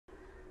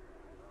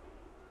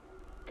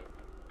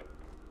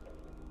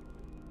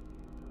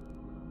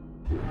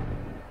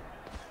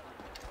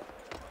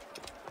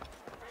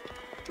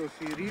το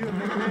θηρίο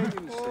δεν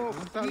έγινε.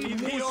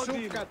 Φθαλμού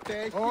σου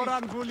κατέχει.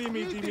 Ώραν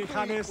βουλήμι τη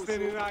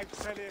μηχανέστερη να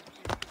εξελεύει.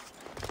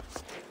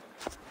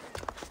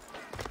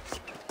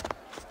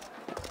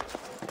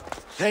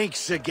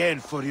 Thanks again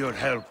for your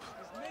help.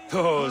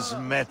 Those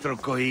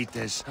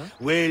metrocoites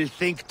will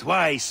think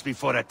twice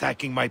before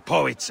attacking my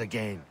poets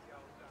again.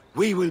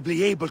 We will be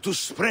able to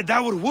spread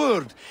our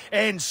word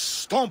and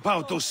stomp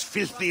out those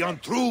filthy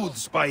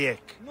untruths,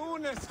 Bayek.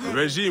 The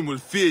regime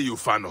will fear you,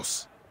 Phanos.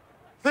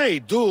 They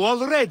do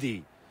already.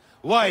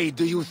 Why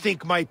do you think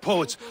my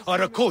poets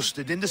are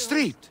accosted in the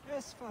street?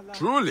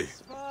 Truly?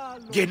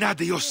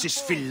 Gennadios'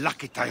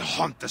 Phylakitae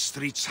haunt the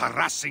streets,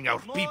 harassing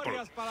our people.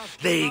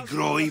 They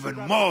grow even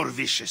more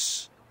vicious.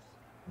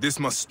 This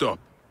must stop.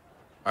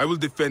 I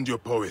will defend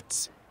your poets.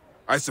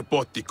 I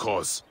support the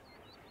cause.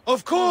 Of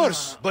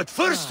course, but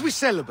first we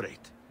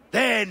celebrate.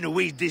 Then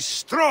we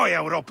destroy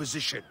our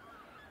opposition.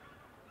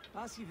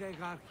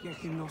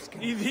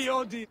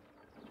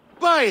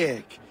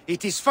 Bayek,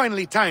 it is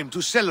finally time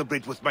to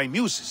celebrate with my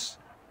muses.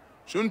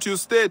 Shouldn't you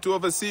stay to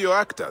oversee your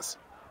actors?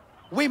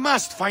 We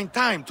must find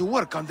time to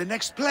work on the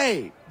next play.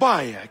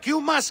 Bayek, you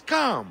must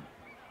come.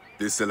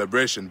 This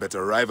celebration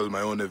better rival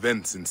my own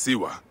events in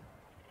Siwa.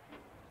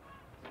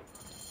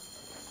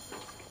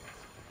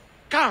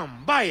 Come,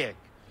 Bayek.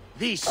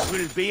 This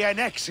will be an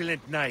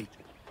excellent night.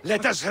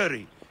 Let us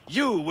hurry.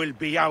 You will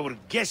be our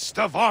guest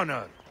of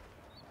honor.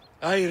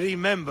 I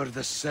remember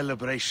the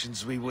celebrations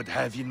we would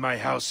have in my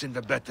house in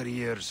the better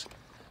years.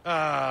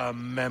 Ah,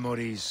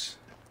 memories.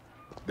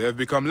 They have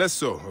become less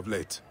so of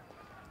late.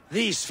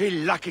 These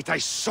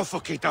Phylakitae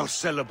suffocate our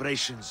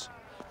celebrations.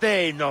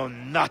 They know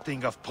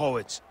nothing of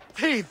poets.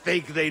 They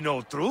think they know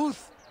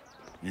truth.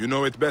 You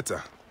know it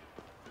better.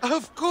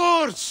 Of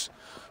course!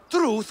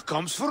 Truth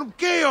comes from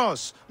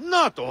chaos,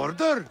 not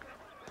order.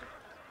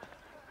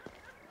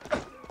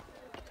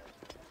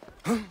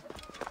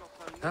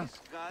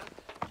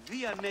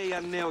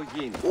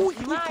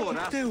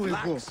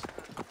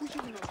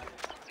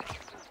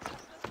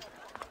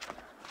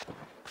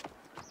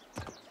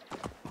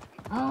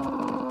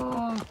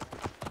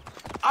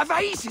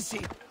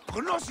 Αδαΐσισι!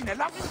 Γνώση είναι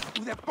λάθος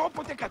που δε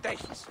πόποτε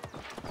κατέχεις.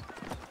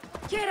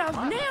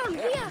 Κεραυναίων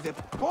βία! Δε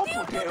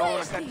πόποτε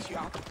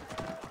οργανισιά.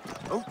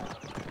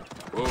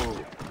 Oh.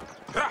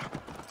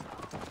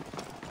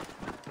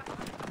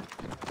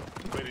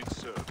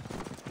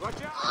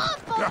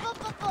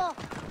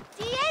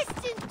 Τι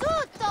έσυν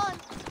τούτον!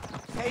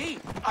 Θεοί,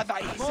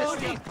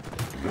 αδαΐσεσαι!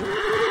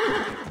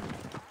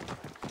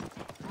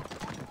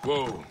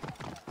 Whoa.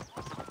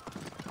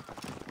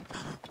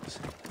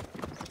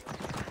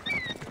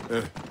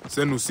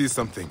 Senu sees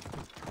something.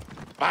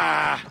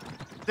 Ah,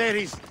 there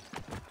is...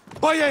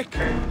 Bayek!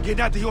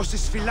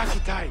 Gennadios'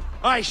 Phylakitae!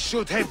 I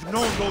should have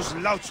known those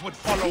louts would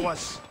follow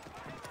us.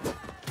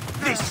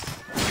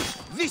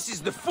 This is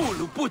the fool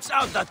who puts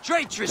out that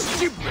traitorous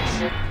gibberish!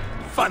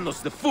 Phanos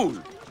the fool!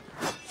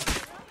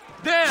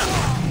 There!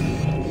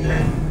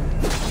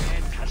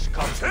 And has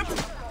come him?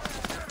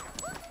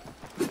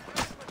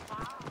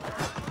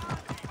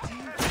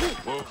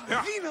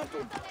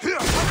 Δύνατον!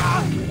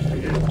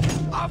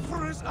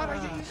 Άφρονες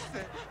άραγε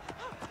είστε!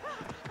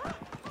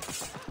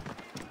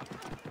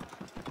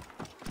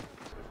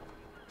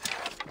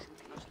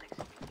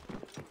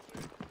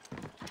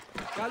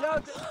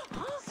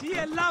 See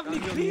a lovely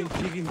cliff.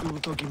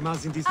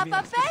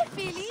 Απαπέ,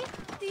 φίλοι!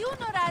 Τι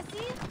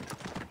ονοράζει!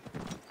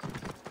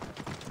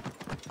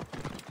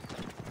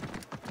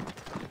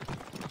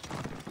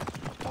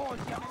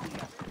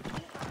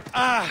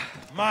 Ah,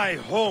 my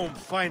home,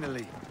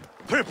 finally.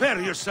 Prepare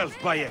yourself,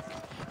 Bayek.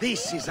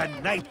 This is a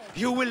night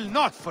you will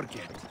not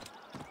forget.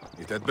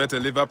 It had better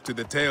live up to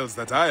the tales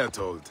that I are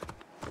told.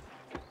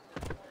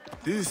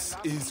 This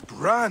is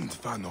grand,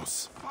 Phanos.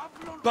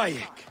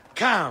 Bayek,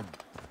 come.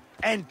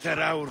 Enter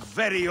our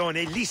very own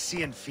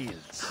Elysian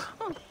fields.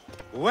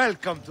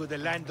 Welcome to the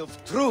land of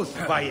truth,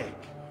 Bayek.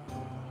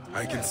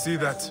 I can see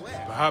that.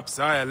 Perhaps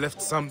I left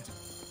some...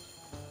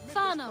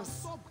 Phanos,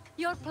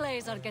 your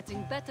plays are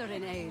getting better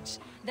in age.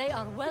 They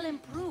are well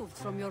improved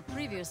from your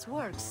previous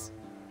works.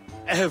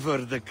 Ever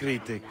the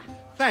critic.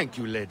 Thank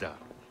you, Leda.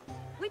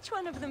 Which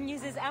one of the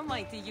muses am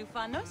I to you,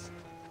 Phanos?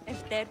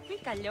 Ευτέρπη,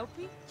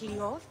 Καλλιόπη,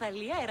 Κλειό,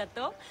 Θαλία,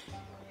 Ερατό?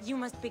 You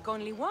must pick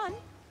only one.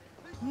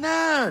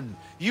 None!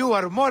 You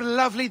are more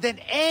lovely than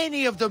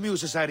any of the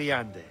muses,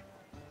 Ariande.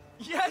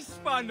 Yes,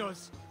 Phanos!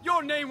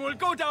 Your name will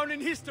go down in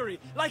history,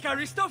 like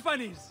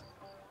Aristophanes!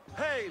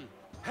 Hail!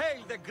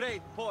 Hail the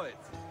great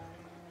poet!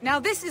 Now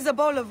this is a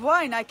bowl of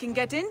wine I can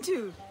get into.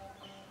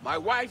 My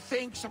wife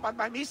thinks about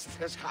my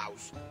mistress'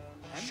 house.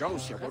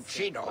 Shows you what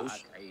she knows.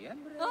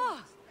 Ah,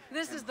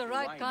 this is the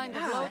right kind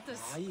of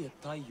lotus.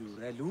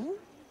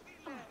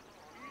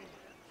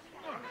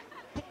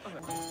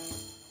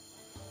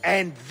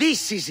 And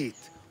this is it,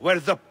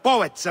 where the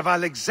poets of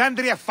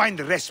Alexandria find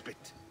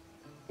respite.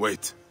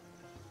 Wait.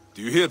 Do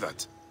you hear that?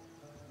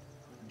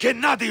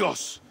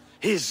 Gennadios!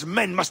 His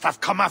men must have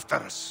come after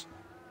us.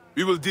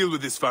 We will deal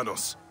with this,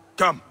 Phanos.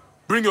 Come,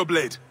 bring your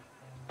blade.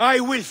 I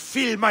will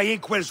fill my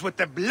inkwells with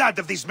the blood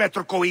of these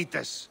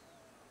metrocoites.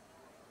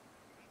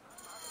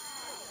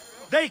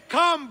 They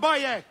come,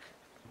 Bayek!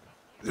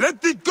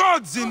 Let the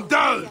gods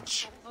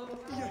indulge!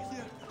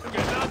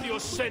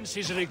 Gennadios sends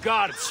his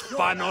regards,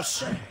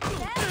 Phanos.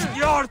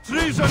 Your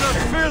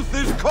treasonous filth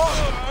is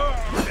caught!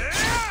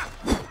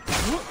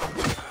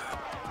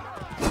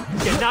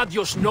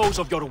 Gennadios knows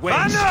of your ways.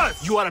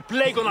 Phanos! You are a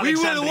plague on We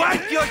Alexandria. will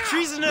wipe your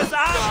treasonous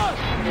ass!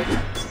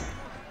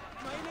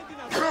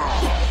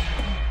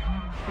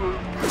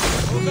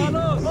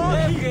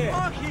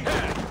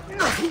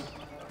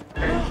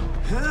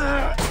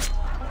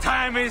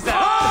 Time is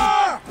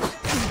up!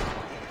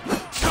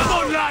 Come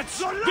on, lads!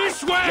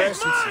 This way!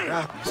 Yes, it's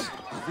Serapis.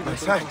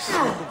 Thanks.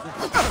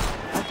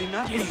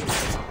 You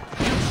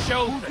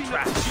showed the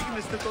traps.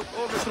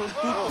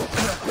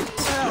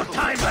 Your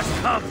time has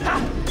come.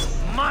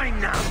 Mine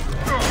now.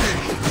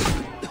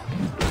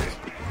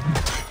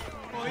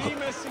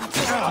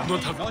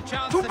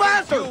 To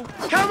battle!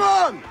 Come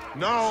on!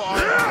 Now I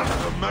have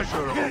the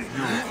measure of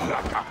you,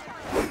 Laka.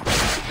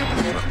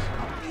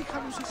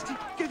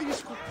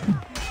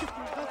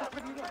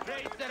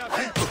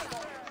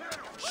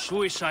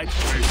 Suicide.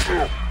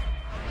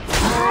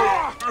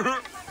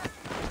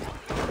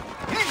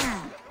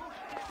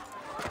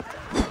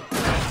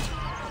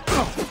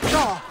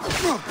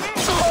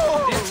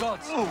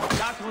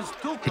 That was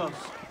too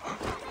close.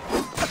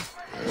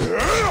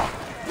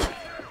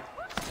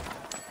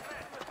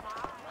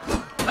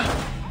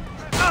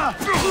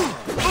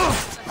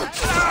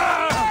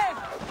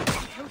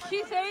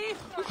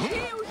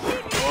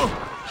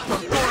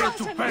 Going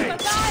to pay.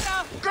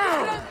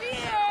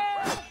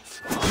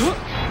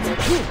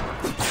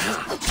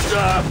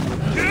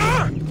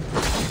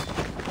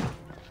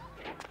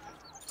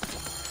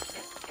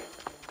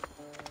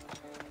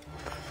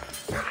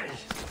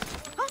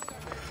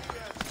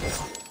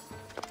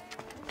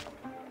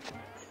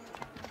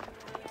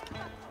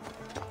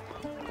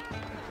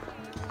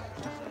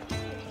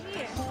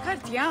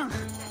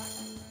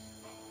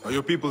 Are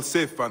your people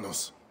safe,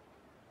 Phanos?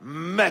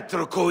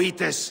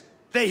 Metrocoites!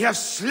 They have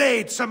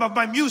slayed some of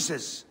my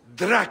muses!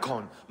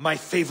 Dracon, my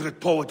favorite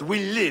poet,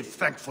 will live,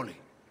 thankfully.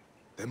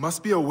 There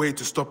must be a way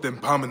to stop them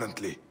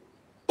permanently.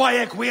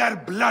 Bayek, we are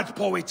blood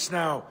poets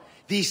now.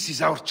 This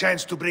is our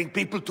chance to bring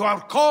people to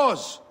our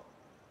cause.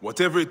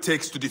 Whatever it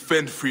takes to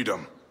defend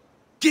freedom.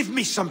 Give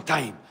me some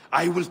time.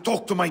 I will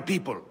talk to my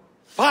people.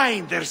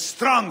 Find their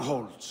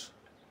strongholds.